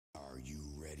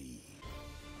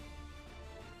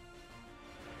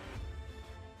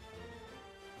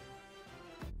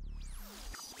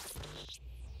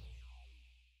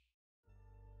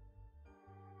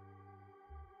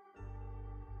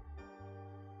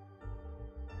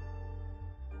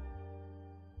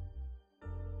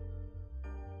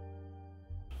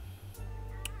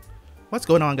What's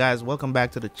going on, guys? Welcome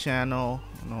back to the channel.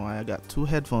 I got two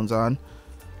headphones on.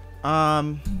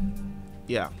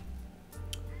 Yeah,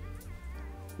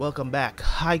 welcome back.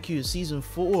 Haikyuu season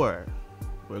 4.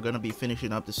 We're gonna be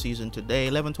finishing up the season today,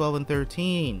 11, 12, and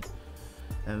 13,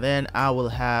 and then I will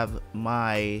have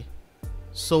my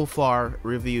so far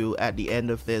review at the end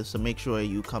of this, so make sure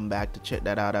you come back to check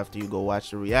that out after you go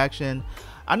watch the reaction.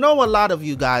 I know a lot of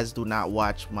you guys do not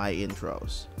watch my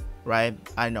intros, right?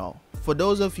 I know. For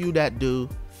those of you that do,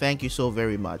 thank you so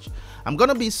very much. I'm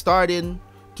gonna be starting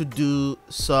to do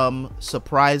some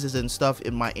surprises and stuff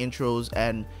in my intros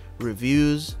and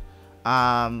reviews,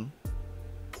 and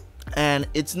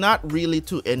it's not really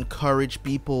to encourage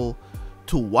people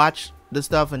to watch the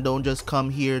stuff and don't just come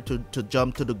here to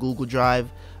jump to the Google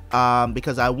Drive,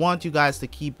 because I want you guys to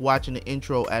keep watching the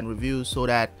intro and reviews so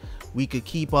that we could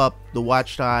keep up the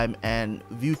watch time and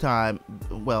view time.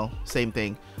 Well, same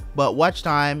thing, but watch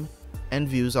time and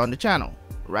views on the channel,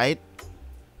 right?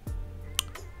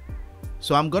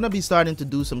 So I'm gonna be starting to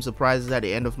do some surprises at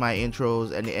the end of my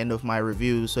intros and the end of my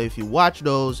reviews, so if you watch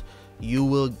those, you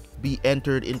will be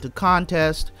entered into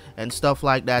contests and stuff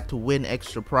like that to win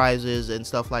extra prizes and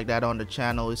stuff like that on the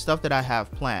channel. It's stuff that I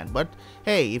have planned, but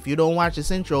hey, if you don't watch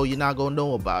this intro, you're not gonna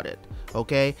know about it,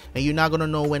 okay? And you're not gonna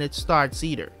know when it starts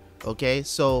either, okay?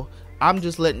 So I'm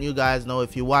just letting you guys know,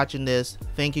 if you're watching this,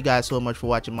 thank you guys so much for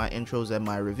watching my intros and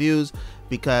my reviews,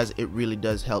 because it really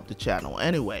does help the channel.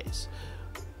 Anyways,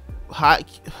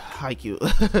 Haikyuu.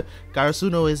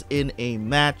 Karasuno is in a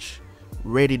match,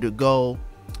 ready to go.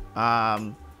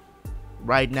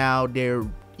 Right now they're,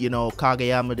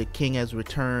 Kageyama the king has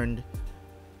returned,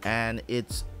 and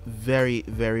it's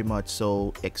very much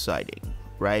so exciting,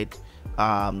 right?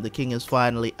 The king is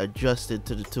finally adjusted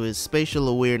to his spatial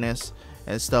awareness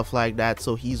and stuff like that,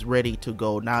 so he's ready to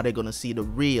go. Now they're gonna see the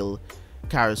real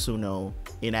Karasuno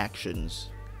in actions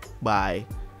by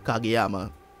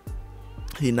Kageyama,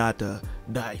 Hinata,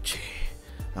 Daichi,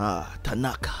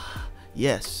 Tanaka,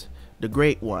 yes, the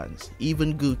great ones,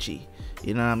 even Gucci.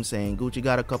 You know what I'm saying? Gucci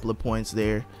got a couple of points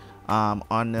there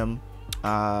on them.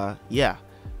 Yeah,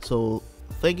 so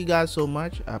thank you guys so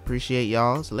much. I appreciate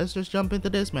y'all. So let's just jump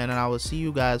into this, man, and I will see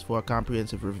you guys for a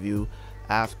comprehensive review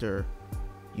after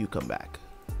you come back.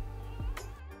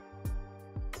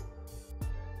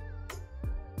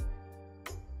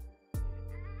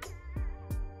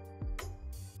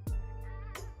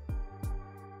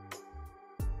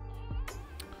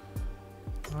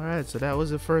 Alright, so that was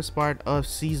the first part of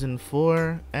season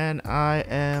 4, and I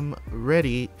am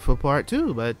ready for part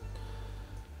 2, but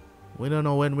we don't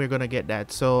know when we're gonna get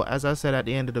that. So as I said at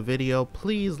the end of the video,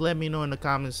 please let me know in the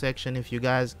comment section if you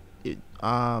guys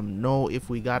know if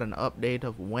we got an update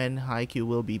of when Haikyuu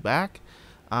will be back.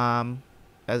 As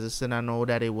I said, I know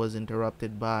that it was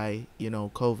interrupted by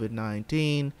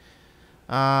COVID-19.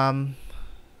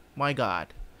 My god,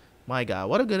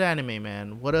 what a good anime,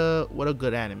 man. What a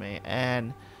good anime.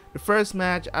 And the first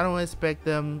match, I didn't expect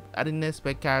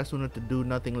Karasuno to do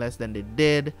nothing less than they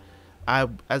did.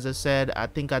 As I said, I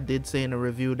think I did say in a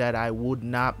review that I would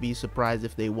not be surprised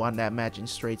if they won that match in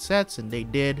straight sets, and they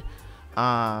did.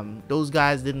 Those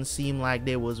guys didn't seem like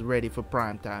they was ready for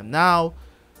prime time. Now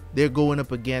they're going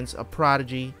up against a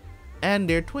prodigy, and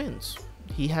they're twins.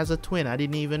 He has a twin. I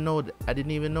didn't even know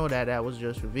that was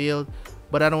just revealed,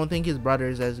 but I don't think his brother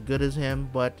is as good as him.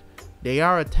 But they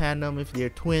are a tandem. If they're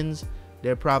twins,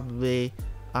 they're probably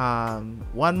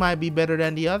one might be better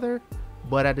than the other,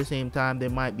 but at the same time they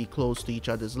might be close to each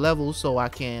other's level, so I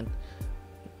can't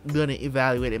gonna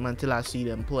evaluate them until I see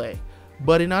them play.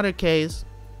 But in other case,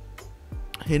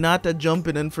 Hinata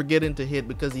jumping and forgetting to hit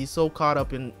because he's so caught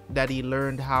up in that he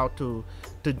learned how to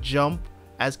jump,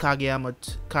 as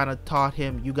Kageyama kind of taught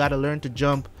him. You got to learn to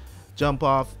jump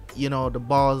off the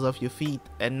balls of your feet,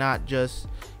 and not just,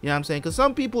 what I'm saying, because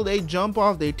some people, they jump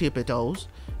off their tippy toes,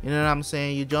 you know what I'm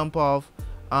saying. You jump off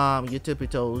your tippy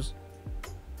toes,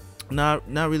 not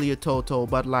really your toe,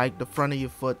 but like the front of your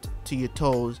foot to your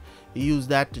toes. You use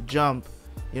that to jump,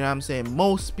 you know what I'm saying.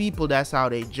 Most people, that's how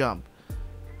they jump.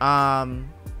 But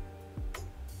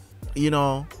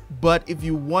if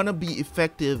you want to be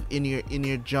effective in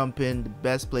your jumping, the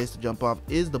best place to jump off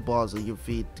is the balls of your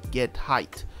feet to get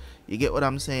height. You get what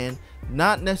I'm saying?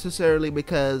 Not necessarily,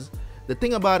 because the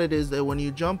thing about it is that when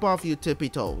you jump off your tippy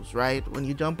toes, right? When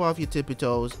you jump off your tippy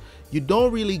toes, you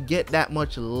don't really get that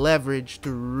much leverage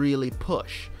to really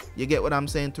push. You get what I'm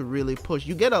saying? To really push.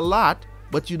 You get a lot,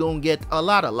 but you don't get a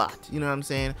lot. You know what I'm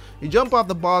saying? You jump off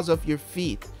the balls of your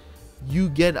feet, you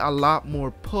get a lot more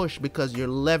push because your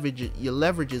leverage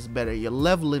is better, your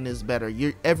leveling is better,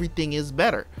 your everything is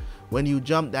better. when you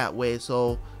jump that way.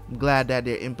 So I'm glad that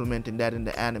they're implementing that in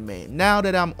the anime. Now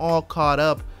that I'm all caught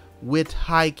up with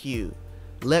Haikyuu,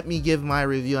 let me give my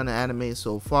review on the anime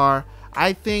so far.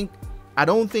 I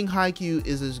don't think Haikyuu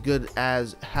is as good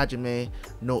as Hajime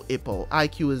no Ippo.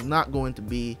 Haikyuu is not going to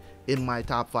be in my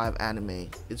top 5 anime.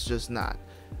 It's just not.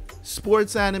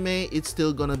 Sports anime, it's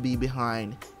still gonna be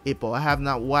behind Ippo. I have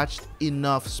not watched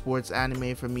enough sports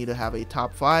anime for me to have a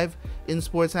top 5 in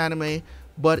sports anime,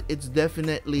 but it's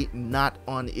definitely not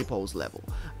on Ippo's level.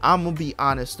 I'm gonna be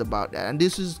honest about that, and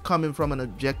this is coming from an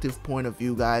objective point of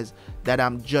view, guys, that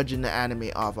I'm judging the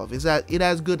anime off of. Is that it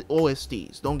has good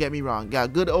OSTs, don't get me wrong,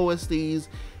 got good OSTs.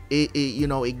 You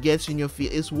know, it gets in your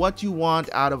feel. It's what you want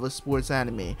out of a sports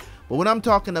anime. But when I'm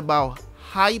talking about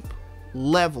hype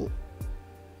level,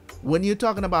 when you're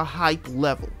talking about hype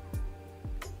level,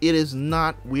 it is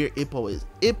not where Ippo is.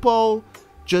 Ippo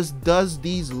just does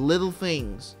these little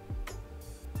things.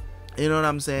 You know what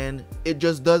I'm saying? It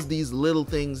just does these little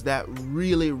things that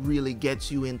really, really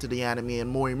gets you into the anime and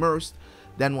more immersed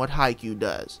than what Haikyuu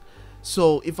does.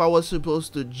 So if I was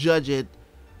supposed to judge it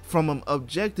from an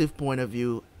objective point of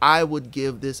view, I would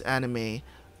give this anime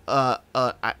a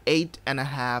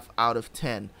 8.5 out of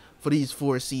 10 for these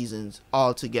 4 seasons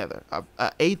altogether. A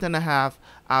 8.5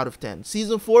 out of 10.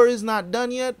 Season 4 is not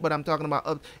done yet, but I'm talking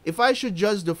about if I should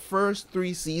judge the first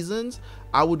 3 seasons,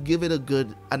 I would give it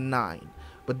a 9.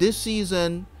 But this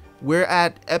season, we're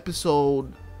at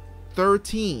episode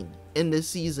 13 in this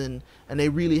season, and they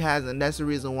really hasn't. That's the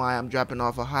reason why I'm dropping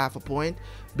off a half a point,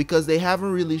 because they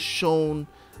haven't really shown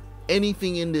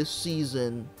anything in this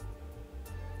season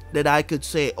that I could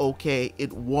say, okay,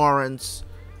 it warrants,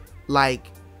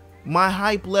 like, my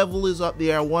hype level is up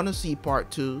there. I want to see part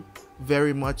 2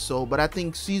 very much so, but I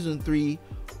think season 3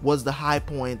 was the high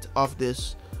point of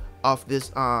this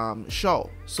show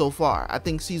so far. I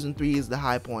think season 3 is the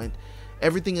high point.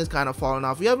 Everything is kind of falling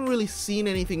off. We haven't really seen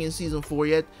anything in season 4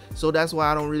 yet, so that's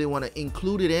why I don't really want to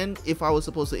include it in. If I was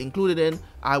supposed to include it in,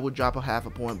 I would drop a half a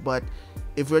point. But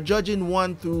if we're judging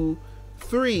 1 through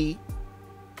 3,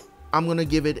 I'm gonna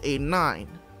give it a 9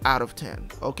 out of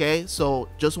 10. Okay, so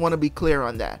just want to be clear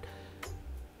on that.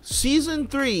 Season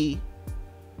 3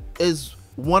 is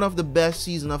one of the best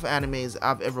season of animes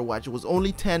I've ever watched. It was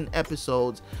only 10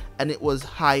 episodes, and it was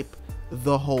hype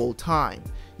the whole time.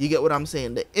 You get what I'm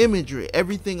saying? The imagery,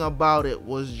 everything about it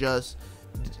was just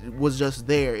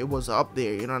there. It was up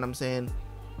there. You know what I'm saying?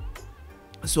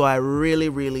 So I really,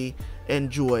 really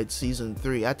enjoyed season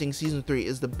 3. I think season 3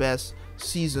 is the best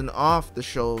season of the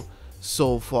show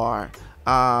so far.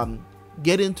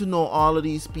 Getting to know all of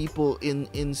these people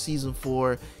in season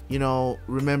 4, you know,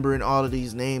 remembering all of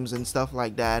these names and stuff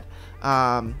like that,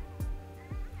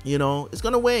 you know, it's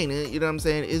gonna wane. You know what I'm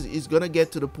saying? It's gonna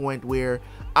get to the point where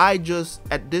I just,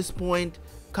 at this point,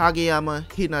 Kageyama,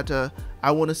 Hinata,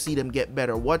 I want to see them get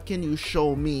better. What can you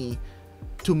show me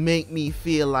to make me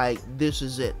feel like this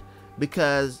is it?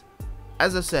 Because,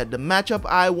 as I said, the matchup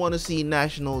I want to see in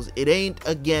Nationals, it ain't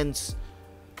against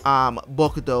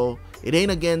Bokuto. It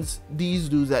ain't against these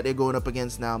dudes that they're going up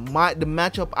against now. The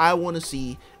matchup I want to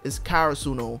see is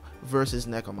Karasuno versus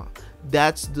Nekoma.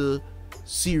 That's the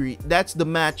series. That's the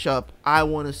matchup I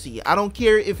want to see. I don't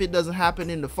care if it doesn't happen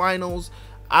in the finals.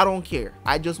 I don't care.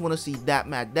 I just want to see that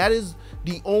match. That is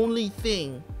the only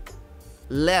thing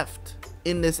left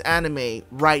in this anime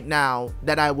right now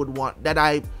that I would want, that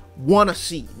I want to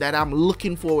see, that I'm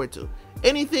looking forward to.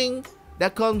 Anything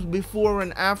that comes before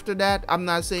and after that, I'm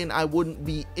not saying I wouldn't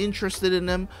be interested in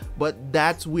them, but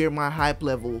that's where my hype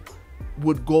level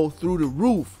would go through the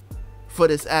roof for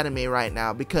this anime right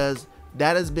now, because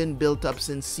that has been built up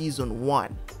since season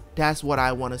 1. That's what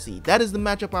I want to see. That is the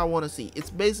matchup I want to see. It's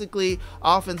basically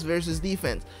offense versus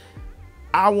defense.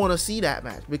 I want to see that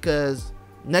match because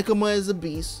Nekoma is a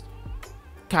beast.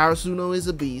 Karasuno is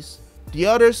a beast. The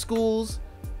other schools,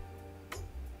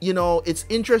 you know, it's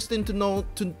interesting to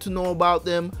know about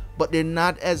them, but they're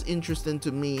not as interesting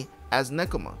to me as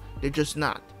Nekoma. They're just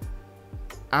not.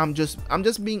 I'm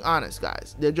just being honest,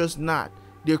 guys. They're just not.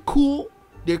 They're cool,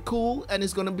 and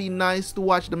it's gonna be nice to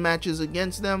watch the matches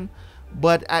against them.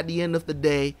 But at the end of the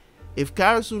day, if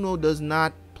Karasuno does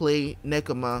not play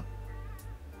Nekoma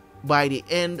by the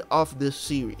end of this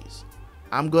series,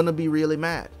 I'm gonna be really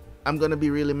mad. I'm gonna be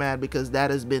really mad because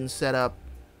that has been set up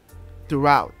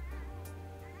throughout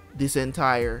this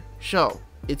entire show.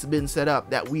 It's been set up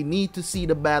that we need to see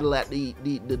the battle at the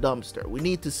dumpster. We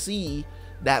need to see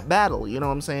that battle, you know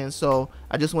what I'm saying? So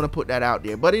I just want to put that out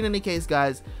there. But in any case,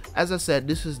 guys, as I said,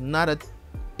 this is not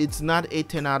it's not a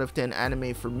 10 out of 10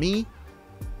 anime for me.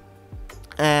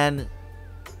 And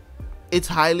it's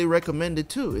highly recommended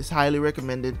too. It's highly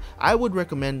recommended. I would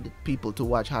recommend people to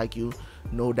watch Haikyuu,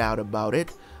 no doubt about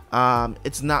it.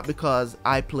 It's not because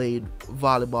I played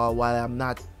volleyball while I'm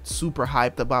not super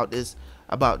hyped about this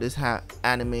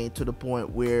anime to the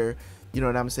point where, you know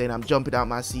what I'm saying, I'm jumping out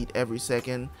my seat every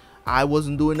second. I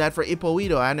wasn't doing that for Ippo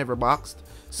either. I never boxed.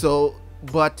 So,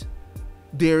 but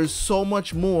there's so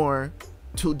much more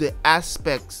to the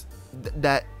aspects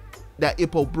that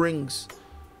Ippo brings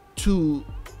to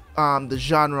the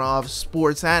genre of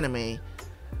sports anime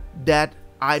that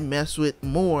I mess with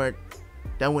more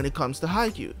than when it comes to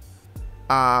Haikyuu.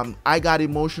 I got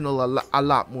emotional a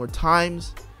lot more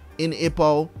times in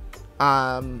Ippo.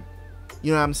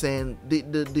 You know what I'm saying?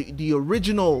 The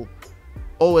original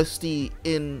OST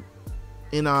in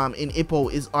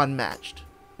Ippo is unmatched.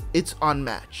 It's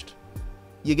unmatched.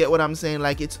 You get what I'm saying?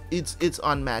 Like it's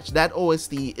unmatched. That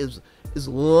OST is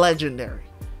legendary.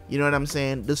 You know what I'm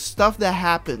saying? The stuff that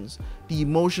happens, the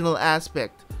emotional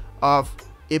aspect of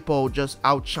Ippo just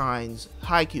outshines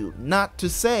Haikyuu. Not to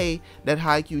say that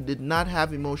Haikyuu did not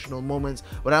have emotional moments,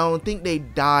 but I don't think they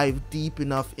dive deep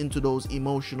enough into those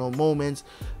emotional moments,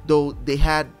 though they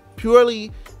had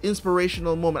purely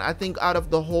inspirational moments. I think out of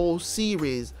the whole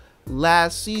series,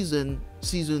 last season,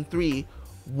 season 3,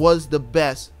 was the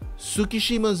best.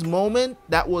 Tsukishima's moment,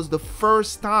 that was the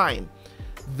first time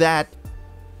that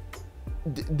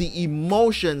the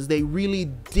emotions, they really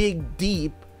dig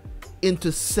deep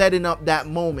into setting up that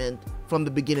moment from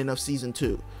the beginning of season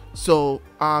 2. So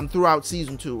throughout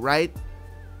season 2, right?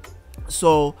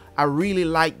 So I really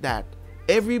like that.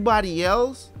 Everybody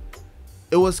else,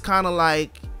 it was kind of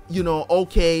like, you know,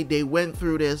 okay, they went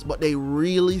through this, but they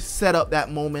really set up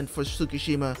that moment for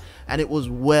Tsukishima, and it was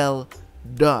well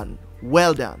done.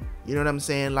 Well done. You know what I'm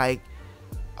saying? Like,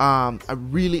 I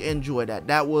really enjoyed that.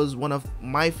 That was one of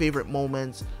my favorite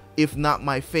moments, if not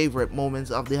my favorite moments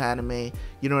of the anime.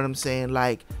 You know what I'm saying?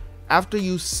 Like, after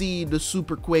you see the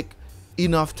super quick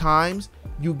enough times,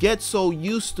 you get so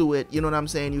used to it. You know what I'm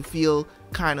saying? You feel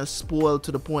kind of spoiled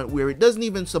to the point where it doesn't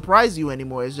even surprise you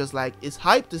anymore. It's just like, it's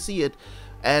hype to see it.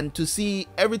 And to see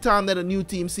every time that a new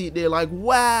team see it, they're like,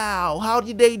 wow, how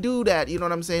did they do that? You know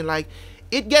what I'm saying? Like,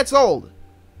 it gets old.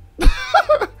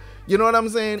 You know what I'm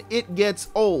saying? It gets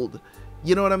old.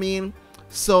 You know what I mean?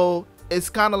 So it's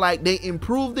kind of like they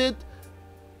improved it,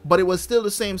 but it was still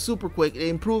the same super quick. They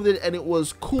improved it, and it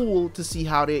was cool to see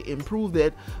how they improved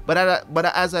it. But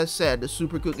as I said, the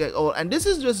super quick get old. And this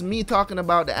is just me talking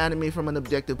about the anime from an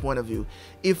objective point of view.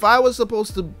 If I was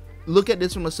supposed to look at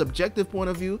this from a subjective point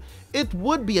of view, it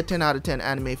would be a 10 out of 10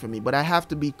 anime for me. But I have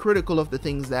to be critical of the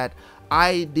things that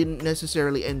I didn't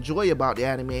necessarily enjoy about the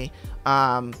anime.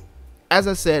 As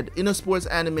I said, in a sports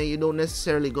anime, you don't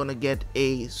necessarily gonna get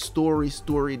a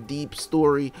deep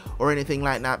story or anything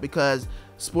like that, because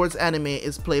sports anime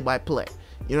is play by play.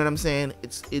 You know what I'm saying?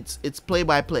 It's play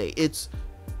by play. It's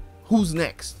who's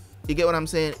next. You get what I'm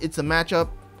saying? It's a matchup.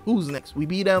 Who's next? We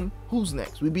beat them. Who's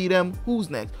next? We beat them. Who's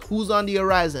next? Who's on the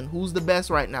horizon? Who's the best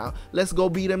right now? Let's go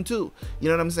beat them too. You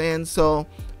know what I'm saying? So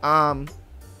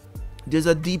there's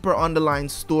a deeper underlying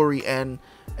story and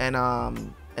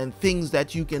things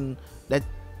that you can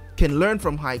learn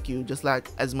from Haikyuu, just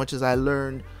like as much as I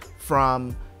learned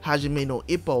from Hajime no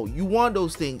Ippo. You want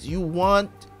those things.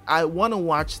 I want to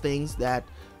watch things that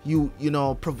you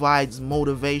know provides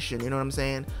motivation. You know what I'm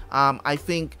saying? I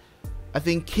think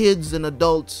kids and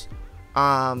adults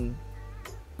both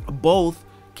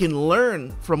can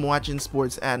learn from watching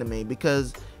sports anime,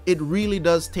 because it really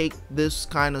does take this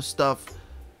kind of stuff,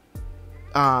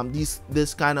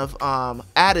 this kind of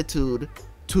attitude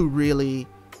to really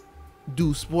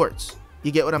do sports.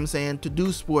 You get what I'm saying? To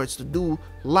do sports, to do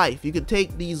life. You could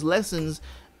take these lessons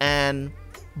and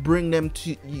bring them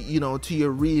to, you know, to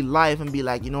your real life and be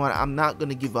like, you know what, I'm not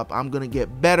gonna give up. I'm gonna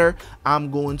get better. I'm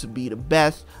going to be the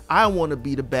best. I want to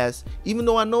be the best. Even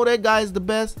though I know that guy's the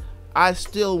best, I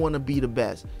still want to be the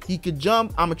best. He could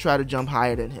jump, I'm gonna try to jump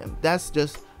higher than him. That's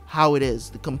just how it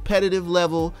is. The competitive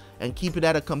level, and keep it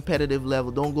at a competitive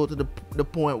level. Don't go to the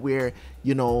point where,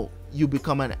 you know, you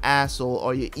become an asshole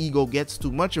or your ego gets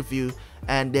too much of you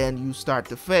and then you start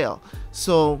to fail.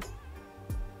 So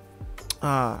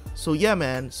yeah,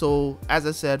 man. So as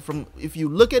I said, if you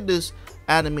look at this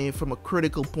anime from a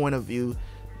critical point of view,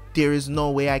 there is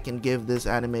no way I can give this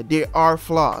anime. There are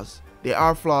flaws. There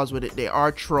are flaws with it. There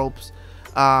are tropes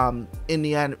in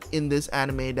this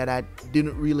anime that I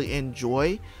didn't really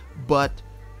enjoy, but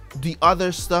the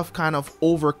other stuff kind of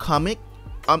overcome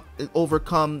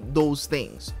those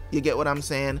things. You get what I'm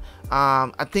saying?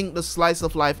 I think the slice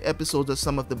of life episodes are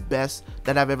some of the best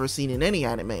that I've ever seen in any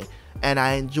anime, and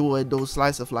I enjoyed those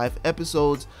slice of life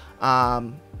episodes.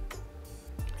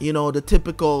 You know, the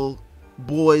typical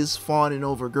boys fawning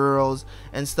over girls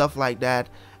and stuff like that.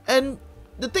 And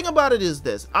the thing about it is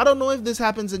this, I don't know if this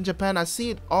happens in Japan. I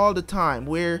see it all the time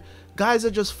where guys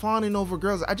are just fawning over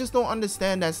girls. I just don't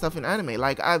understand that stuff in anime.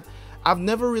 Like I've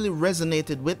never really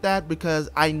resonated with that because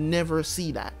I never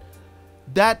see that.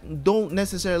 That don't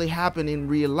necessarily happen in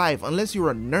real life unless you're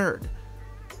a nerd.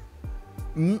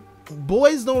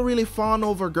 Boys don't really fawn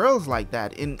over girls like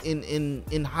that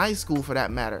in high school, for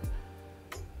that matter.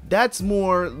 That's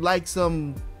more like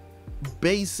some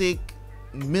basic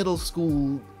middle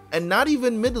school, and not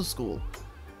even middle school.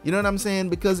 You know what I'm saying?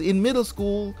 Because in middle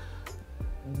school,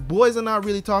 boys are not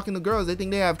really talking to girls. They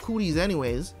think they have cooties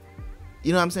anyways.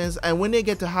 You know what I'm saying? And when they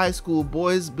get to high school,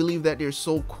 boys believe that they're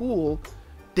so cool,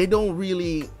 they're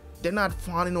not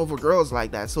fawning over girls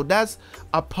like that. So that's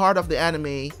a part of the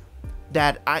anime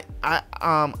that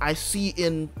I see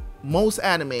in most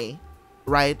anime,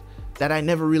 right, that I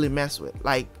never really mess with.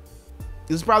 Like,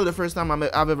 this is probably the first time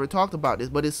I've ever talked about this,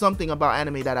 but it's something about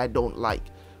anime that I don't like,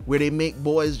 where they make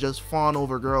boys just fawn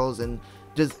over girls and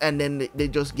then they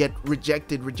just get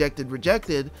rejected.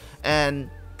 And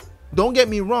don't get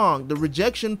me wrong, the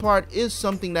rejection part is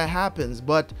something that happens,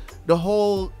 but the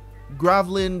whole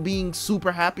groveling, being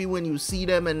super happy when you see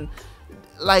them, and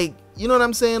like, you know what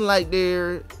I'm saying, like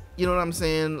they're, you know what I'm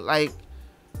saying, like,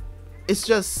 it's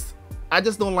just, I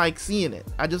just don't like seeing it.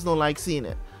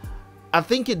 I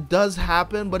think it does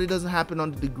happen, but it doesn't happen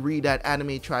on the degree that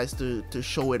anime tries to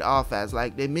show it off as.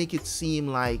 Like, they make it seem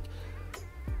like,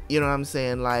 you know what I'm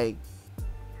saying, like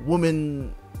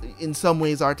women in some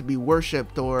ways are to be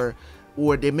worshipped, or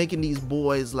they're making these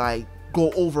boys like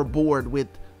go overboard with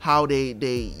how they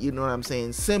you know what I'm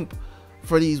saying, simp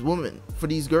for these women, for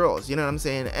these girls, you know what I'm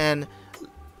saying. And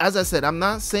as I said, I'm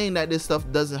not saying that this stuff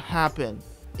doesn't happen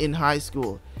in high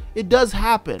school. It does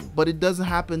happen, but it doesn't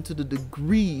happen to the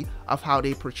degree of how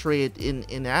they portray it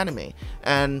in anime.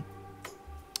 And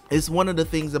it's one of the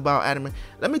things about anime.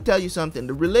 Let me tell you something.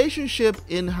 The relationship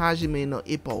in Hajime no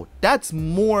Ippo, that's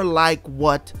more like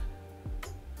what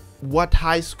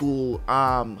high school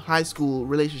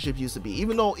relationships used to be.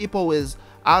 Even though Ippo is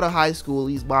out of high school,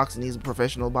 he's boxing, he's a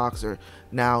professional boxer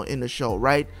now in the show,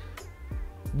 right?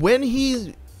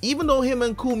 Even though him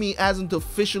and Kumi hasn't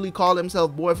officially called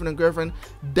himself boyfriend and girlfriend,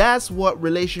 that's what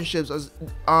relationships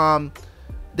are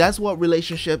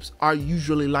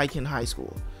usually like in high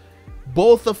school.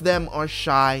 Both of them are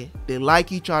shy, they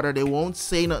like each other, they won't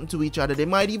say nothing to each other, they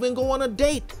might even go on a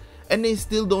date and they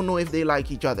still don't know if they like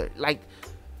each other. Like,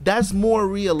 that's more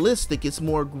realistic, it's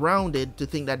more grounded to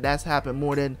think that that's happened,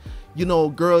 more than, you know,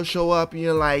 girls show up and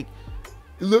you're like,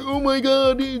 oh my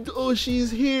god, oh,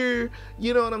 she's here,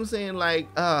 you know what I'm saying, like,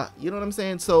 you know what I'm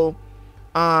saying. So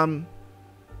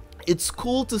it's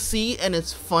cool to see and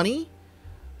it's funny,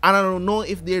 and I don't know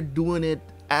if they're doing it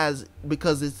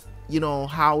because it's, you know,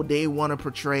 how they want to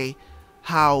portray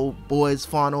how boys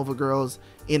fawn over girls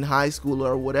in high school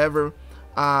or whatever.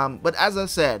 But as I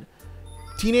said,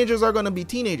 teenagers are gonna be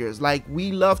teenagers. Like,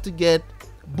 we love to get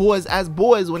boys as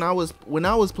boys. When I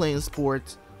was playing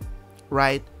sports,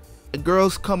 right, the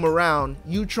girls come around,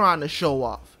 you trying to show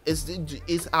off.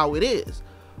 It's how it is.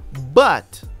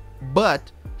 But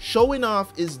showing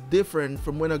off is different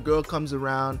from when a girl comes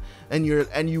around and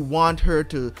you want her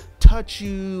to touch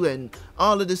you and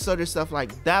all of this other stuff.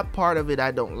 Like, that part of it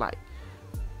I don't like.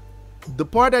 The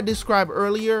part I described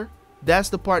earlier, that's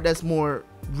the part that's more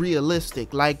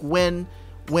realistic. Like when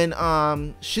is it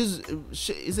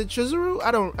Shizuru?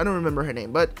 I don't remember her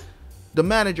name, but the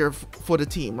manager for the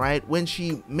team, right, when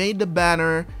she made the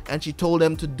banner and she told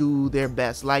them to do their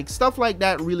best, like, stuff like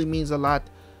that really means a lot,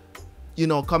 you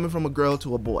know, coming from a girl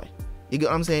to a boy. You get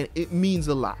what I'm saying? It means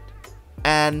a lot.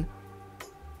 And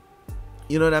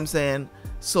you know what I'm saying?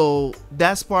 So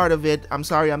that's part of it. I'm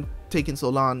sorry I'm taking so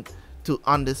long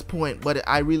on this point, but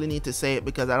I really need to say it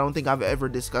because I don't think I've ever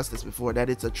discussed this before,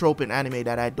 that it's a trope in anime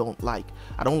that I don't like.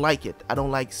 I don't like it. I don't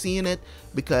like seeing it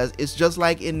because it's just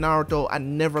like in Naruto. I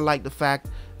never liked the fact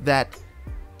that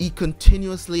he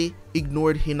continuously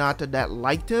ignored Hinata that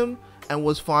liked him and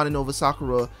was fawning over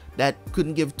Sakura that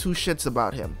couldn't give two shits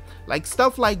about him. Like,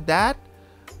 stuff like that,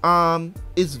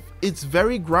 it's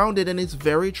very grounded and it's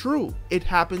very true. It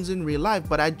happens in real life,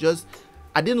 but I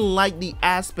didn't like the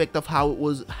aspect of how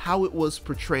it was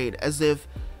portrayed, as if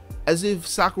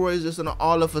Sakura is just gonna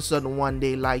all of a sudden one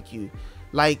day like you.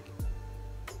 Like,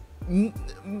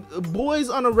 boys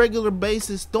on a regular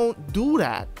basis don't do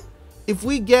that. If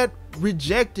we get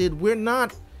rejected, we're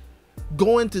not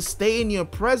going to stay in your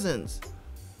presence.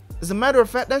 As a matter of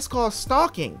fact, that's called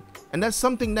stalking, and that's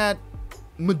something that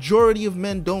majority of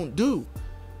men don't do.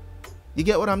 You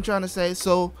get what I'm trying to say?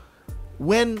 So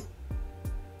when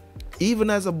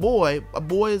Even as a boy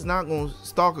is not going to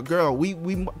stalk a girl.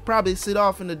 We probably sit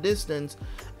off in the distance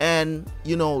and,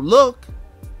 you know, look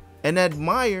and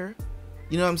admire,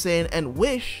 you know what I'm saying, and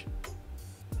wish,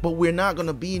 but we're not going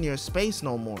to be in your space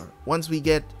no more. Once we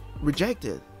get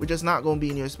rejected, we're just not going to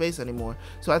be in your space anymore.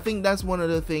 So I think that's one of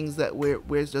the things that where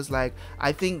it's just like,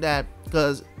 I think that,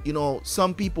 because, you know,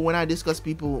 some people, when I discuss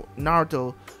people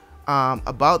Naruto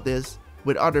about this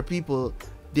with other people,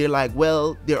 they're like,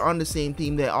 well, they're on the same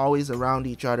team, they're always around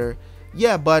each other.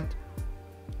 Yeah, but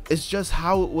it's just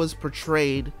how it was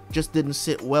portrayed just didn't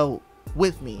sit well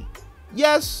with me.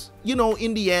 Yes, you know,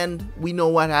 in the end, we know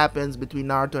what happens between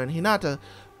Naruto and Hinata,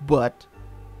 but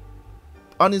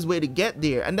on his way to get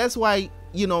there, and that's why,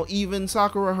 you know, even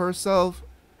Sakura herself,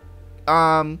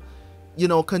 you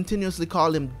know, continuously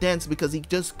called him dense, because he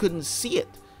just couldn't see it.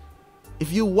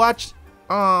 If you watch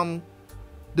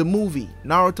the movie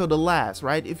Naruto the Last,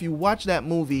 right? If you watch that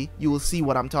movie, you will see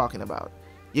what I'm talking about.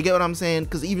 You get what I'm saying?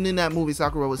 Because even in that movie,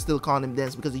 Sakura was still calling him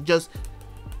dense, because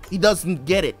he doesn't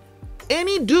get it.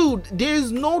 Any dude,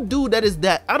 there's no dude that is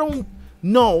that, I don't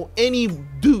know any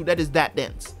dude that is that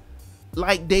dense.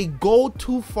 Like, they go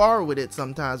too far with it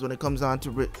sometimes when it comes on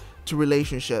to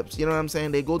relationships. You know what I'm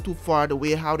saying? They go too far. The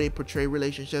way how they portray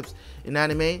relationships in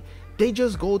anime, they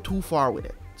just go too far with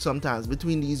it sometimes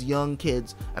between these young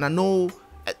kids. And I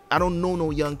don't know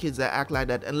no young kids that act like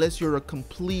that, unless you're a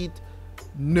complete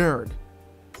nerd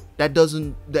that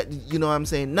doesn't, that, you know what I'm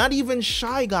saying, not even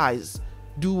shy guys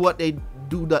do what they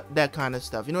do, that kind of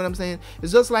stuff. You know what I'm saying?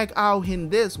 It's just like how in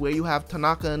this, where you have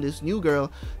Tanaka and this new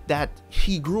girl that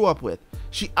he grew up with.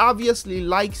 She obviously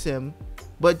likes him,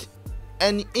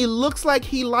 and it looks like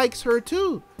he likes her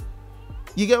too.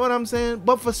 You get what I'm saying?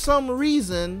 But for some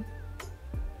reason,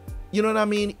 you know what I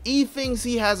mean, he thinks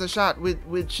he has a shot with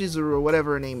Chizuru or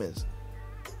whatever her name is.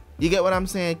 You get what I'm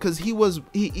saying? Because he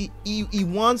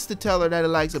wants to tell her that he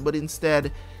likes her, but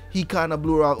instead he kind of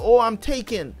blew her off. Oh, I'm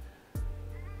taken.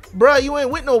 Bruh, you ain't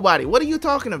with nobody. What are you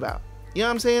talking about? You know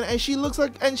what I'm saying? And she looks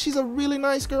like, and she's a really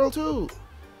nice girl too.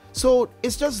 So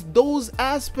it's just those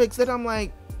aspects that I'm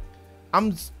like,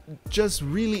 I'm just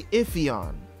really iffy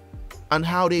on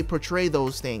how they portray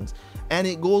those things. And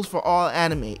it goes for all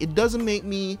anime. It doesn't make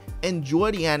me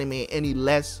enjoy the anime any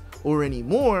less or any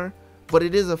more, but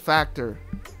it is a factor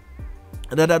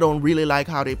that I don't really like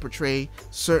how they portray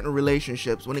certain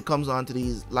relationships when it comes on to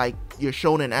these, like, your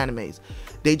shonen animes.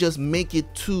 They just make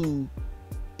it too,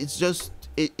 it's just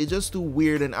too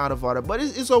weird and out of order. But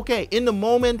it's okay. In the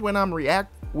moment when I'm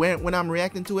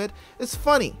reacting to it, it's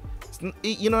funny.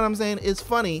 You know what I'm saying? It's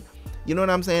funny. You know what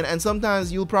I'm saying? And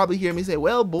sometimes you'll probably hear me say,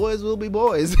 well, boys will be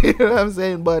boys. You know what I'm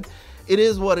saying? But it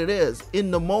is what it is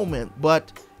in the moment.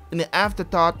 But in the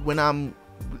afterthought, when I'm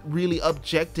really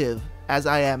objective as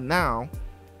I am now,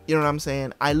 you know what I'm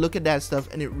saying, I look at that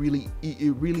stuff and it really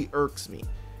irks me.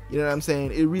 You know what I'm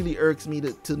saying? It really irks me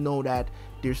to know that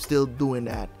they're still doing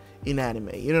that in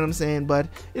anime. You know what I'm saying? But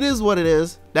it is what it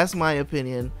is. That's my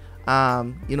opinion.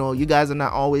 You know, you guys are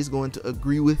not always going to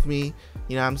agree with me.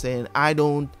 You know what I'm saying?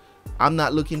 I'm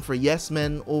not looking for yes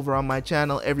men over on my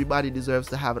channel. Everybody deserves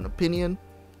to have an opinion.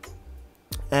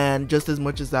 And just as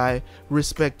much as I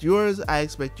respect yours, I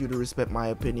expect you to respect my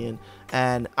opinion.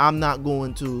 And I'm not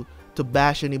going to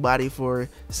bash anybody for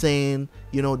saying,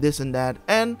 you know, this and that.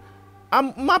 And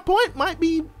my point might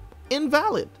be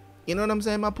invalid. You know what I'm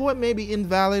saying? My point may be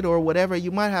invalid or whatever. You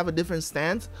might have a different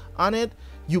stance on it.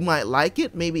 You might like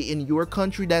it. Maybe in your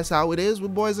country that's how it is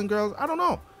with boys and girls. I don't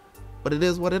know. But it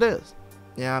is what it is.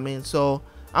 Yeah, you know what I mean? So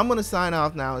I'm going to sign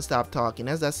off now and stop talking.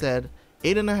 As I said,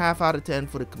 8.5 out of 10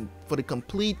 for the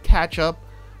complete catch up.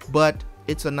 But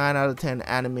it's a 9 out of 10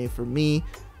 anime for me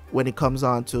when it comes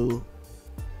on to,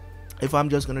 if I'm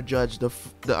just gonna judge the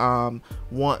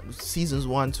seasons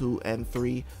 1, 2, and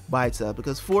 3 by itself,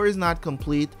 because 4 is not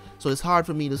complete, so it's hard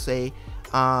for me to say.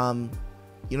 You know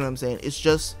what I'm saying? It's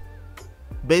just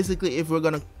basically, if we're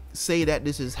gonna say that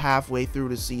this is halfway through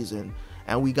the season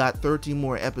and we got 13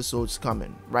 more episodes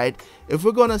coming, right? If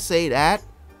we're gonna say that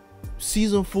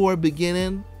season 4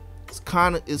 beginning, it's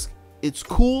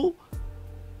cool.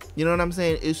 You know what I'm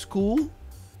saying? It's cool,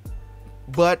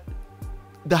 but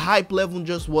the hype level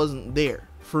just wasn't there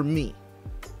for me.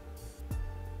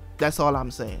 That's all I'm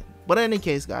saying. But in any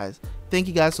case, guys, thank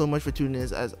you guys so much for tuning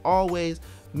in. As always,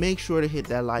 make sure to hit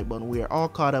that like button. We are all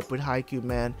caught up with Haikyuu,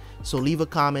 man. So leave a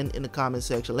comment in the comment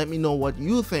section. Let me know what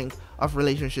you think of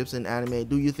relationships in anime.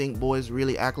 Do you think boys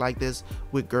really act like this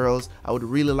with girls? I would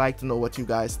really like to know what you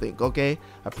guys think, okay?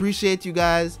 I appreciate you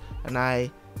guys, and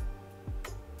I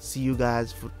see you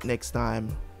guys for next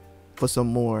time for some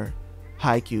more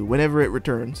Haikyuu whenever it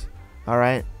returns. All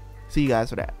right, see you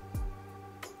guys for that.